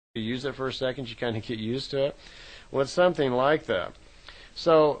you use it for a second, you kind of get used to it. Well, it's something like that.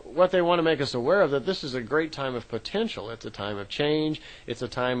 So what they want to make us aware of, that this is a great time of potential. It's a time of change. It's a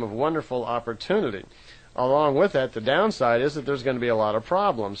time of wonderful opportunity. Along with that, the downside is that there's going to be a lot of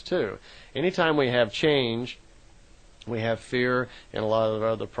problems too. Anytime we have change, we have fear and a lot of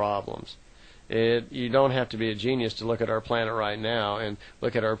other problems. You don't have to be a genius to look at our planet right now and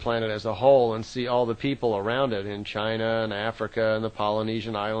look at our planet as a whole and see all the people around it in China and Africa and the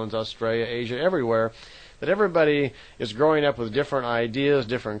Polynesian Islands, Australia, Asia, everywhere, that everybody is growing up with different ideas,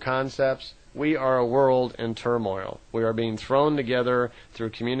 different concepts. We are a world in turmoil. We are being thrown together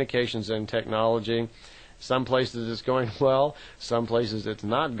through communications and technology. Some places it's going well, some places it's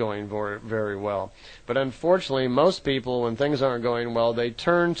not going very well. But unfortunately, most people, when things aren't going well, they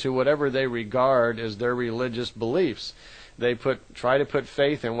turn to whatever they regard as their religious beliefs. They try to put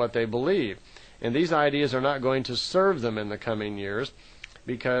faith in what they believe. And these ideas are not going to serve them in the coming years,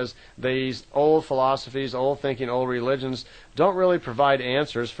 because these old philosophies, old thinking, old religions don't really provide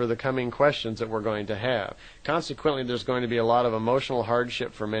answers for the coming questions that we're going to have. Consequently, there's going to be a lot of emotional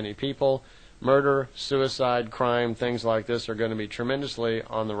hardship for many people. Murder, suicide, crime, things like this are going to be tremendously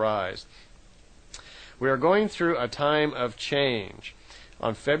on the rise. We are going through a time of change.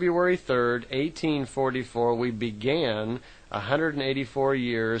 On February 3rd, 1844, we began 184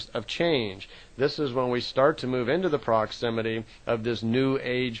 years of change. This is when we start to move into the proximity of this new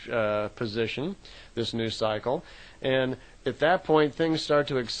age position, this new cycle. And at that point, things start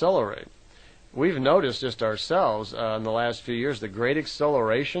to accelerate. We've noticed just ourselves in the last few years the great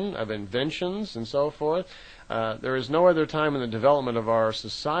acceleration of inventions and so forth. There is no other time in the development of our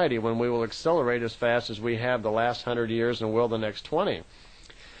society when we will accelerate as fast as we have the last 100 years and will the next 20.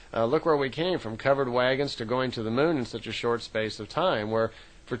 Look where we came from covered wagons to going to the moon in such a short space of time, where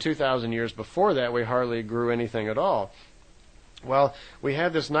for 2,000 years before that we hardly grew anything at all. Well, we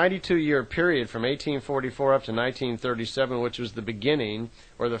had this 92-year period from 1844 up to 1937, which was the beginning,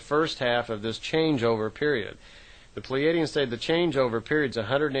 or the first half of this changeover period. The Plejadians say the changeover period is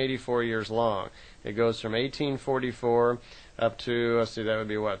 184 years long. It goes from 1844 up to, let's see, that would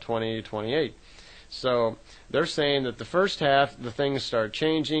be what, 2028. So they're saying that the first half, the things start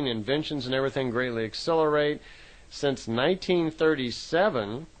changing, inventions and everything greatly accelerate. Since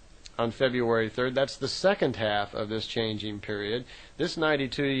 1937, on February 3rd, that's the second half of this changing period. This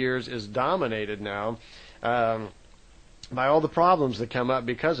 92 years is dominated now by all the problems that come up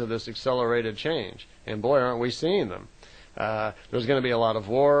because of this accelerated change. And boy, aren't we seeing them. There's going to be a lot of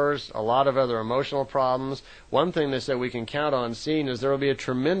wars, a lot of other emotional problems. One thing they said we can count on seeing is there will be a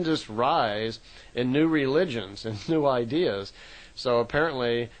tremendous rise in new religions and new ideas. So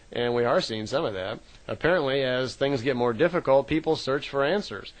apparently, and we are seeing some of that, apparently as things get more difficult, people search for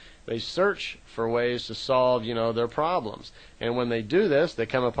answers. They search for ways to solve, their problems. And when they do this, they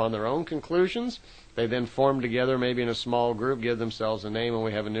come upon their own conclusions. They then form together, maybe in a small group, give themselves a name, and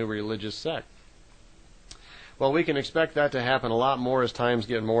we have a new religious sect. Well, we can expect that to happen a lot more as times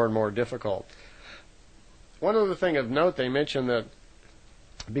get more and more difficult. One other thing of note, they mentioned that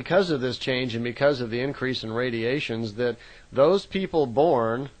because of this change and because of the increase in radiations, that those people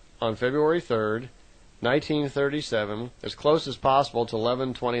born on February 3rd, 1937, as close as possible to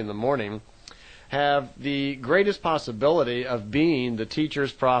 11:20 in the morning, have the greatest possibility of being the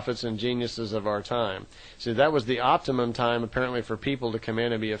teachers, prophets, and geniuses of our time. So that was the optimum time, apparently, for people to come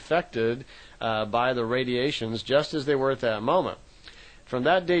in and be affected by the radiations just as they were at that moment. From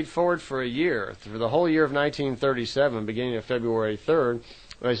that date forward for a year, through the whole year of 1937, beginning of February 3rd,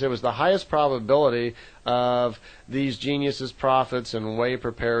 like I said, was the highest probability of these geniuses, prophets, and way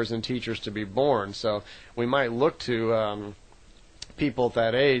preparers and teachers to be born. So we might look to people at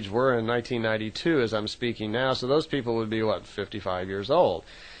that age. We're in 1992 as I'm speaking now, so those people would be, 55 years old.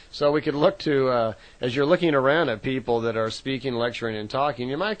 So we could look to, as you're looking around at people that are speaking, lecturing, and talking,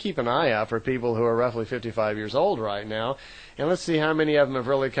 you might keep an eye out for people who are roughly 55 years old right now, and let's see how many of them have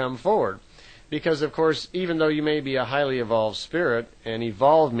really come forward. Because, of course, even though you may be a highly evolved spirit, and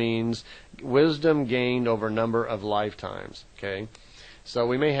evolved means wisdom gained over a number of lifetimes, okay? So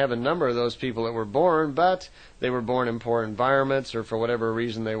we may have a number of those people that were born, but they were born in poor environments, or for whatever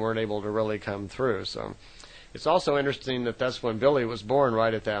reason they weren't able to really come through. So it's also interesting that that's when Billy was born,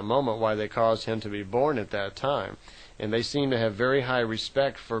 right at that moment, why they caused him to be born at that time. And they seem to have very high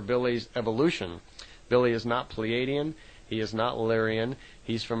respect for Billy's evolution. Billy is not Pleiadian. He is not Lyrian.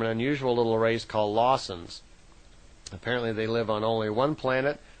 He's from an unusual little race called Lawsons. Apparently they live on only one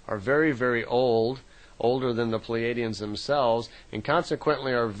planet, are very, very old, older than the Pleiadians themselves, and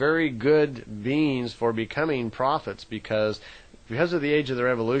consequently are very good beings for becoming prophets because of the age of their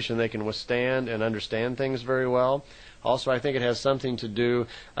evolution, they can withstand and understand things very well. Also, I think it has something to do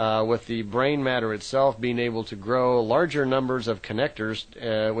with the brain matter itself being able to grow larger numbers of connectors,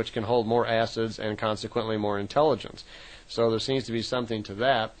 which can hold more acids and consequently more intelligence. So there seems to be something to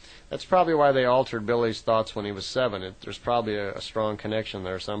that. That's probably why they altered Billy's thoughts when he was 7. There's probably a strong connection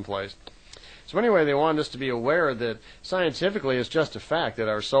there someplace. So anyway, they wanted us to be aware that scientifically it's just a fact that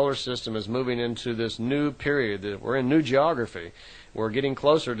our solar system is moving into this new period, that we're in new geography. We're getting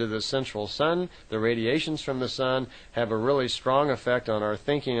closer to the central sun. The radiations from the sun have a really strong effect on our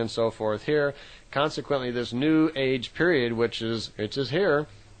thinking and so forth here. Consequently, this new age period, which is here,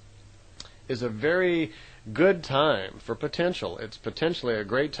 is a very good time for potential. It's potentially a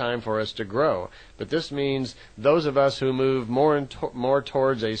great time for us to grow. But this means those of us who move more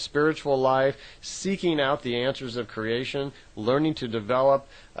towards a spiritual life, seeking out the answers of creation, learning to develop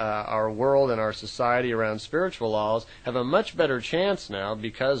our world and our society around spiritual laws, have a much better chance now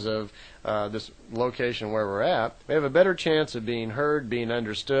because of this location where we're at. We have a better chance of being heard, being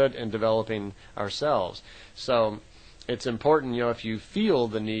understood, and developing ourselves. So it's important, if you feel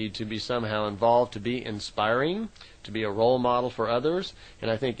the need to be somehow involved, to be inspiring, to be a role model for others.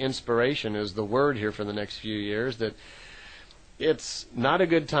 And I think inspiration is the word here for the next few years, that it's not a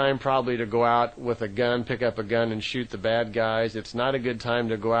good time probably to go out with a gun, pick up a gun and shoot the bad guys. It's not a good time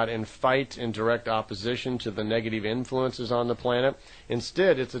to go out and fight in direct opposition to the negative influences on the planet.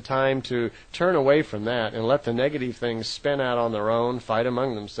 Instead, it's a time to turn away from that and let the negative things spin out on their own, fight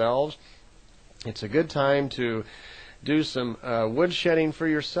among themselves. It's a good time to do some woodshedding for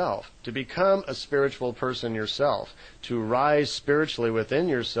yourself, to become a spiritual person yourself, to rise spiritually within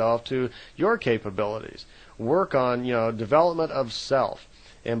yourself to your capabilities. Work on, development of self.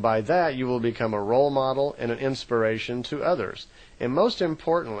 And by that, you will become a role model and an inspiration to others. And most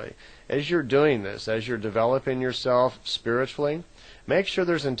importantly, as you're doing this, as you're developing yourself spiritually, make sure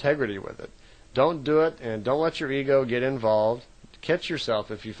there's integrity with it. Don't do it, and don't let your ego get involved. Catch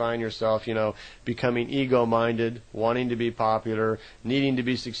yourself if you find yourself, becoming ego-minded, wanting to be popular, needing to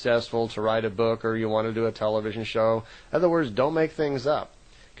be successful to write a book, or you want to do a television show. In other words, don't make things up.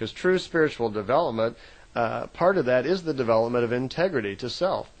 Because true spiritual development, part of that is the development of integrity to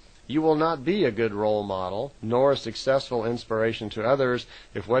self. You will not be a good role model, nor a successful inspiration to others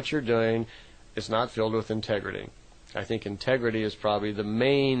if what you're doing is not filled with integrity. I think integrity is probably the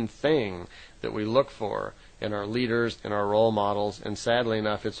main thing that we look for in our leaders and our role models, and sadly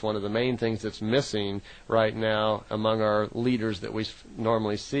enough, it's one of the main things that's missing right now among our leaders that we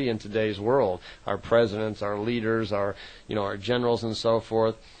normally see in today's world. Our presidents, our leaders, our generals and so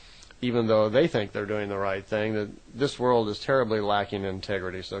forth, even though they think they're doing the right thing, that this world is terribly lacking in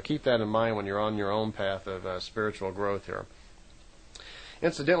integrity. So keep that in mind when you're on your own path of spiritual growth here.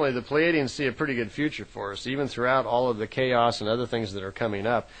 Incidentally, the Plejadians see a pretty good future for us. Even throughout all of the chaos and other things that are coming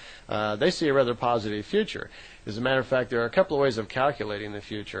up, they see a rather positive future. As a matter of fact, there are a couple of ways of calculating the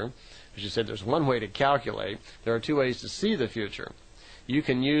future. As you said, there's one way to calculate. There are two ways to see the future. You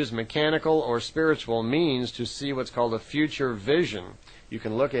can use mechanical or spiritual means to see what's called a future vision. You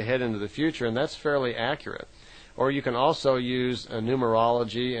can look ahead into the future, and that's fairly accurate. Or you can also use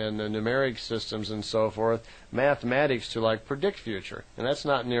numerology and numeric systems and so forth, mathematics to predict future, and that's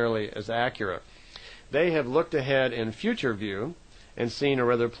not nearly as accurate. They have looked ahead in future view and seen a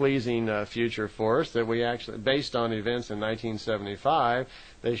rather pleasing future for us that we actually, based on events in 1975,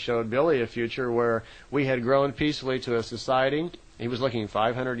 they showed Billy a future where we had grown peacefully to a society. He was looking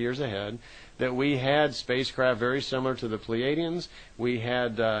 500 years ahead, that we had spacecraft very similar to the Plejadians. We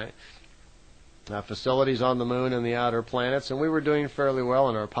had facilities on the moon and the outer planets, and we were doing fairly well,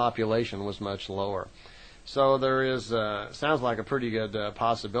 and our population was much lower. So there is, sounds like a pretty good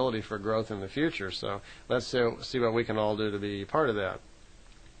possibility for growth in the future. So let's see what we can all do to be part of that.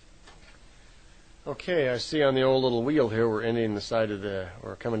 Okay, I see on the old little wheel here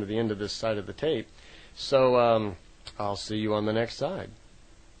we're coming to the end of this side of the tape. So I'll see you on the next side.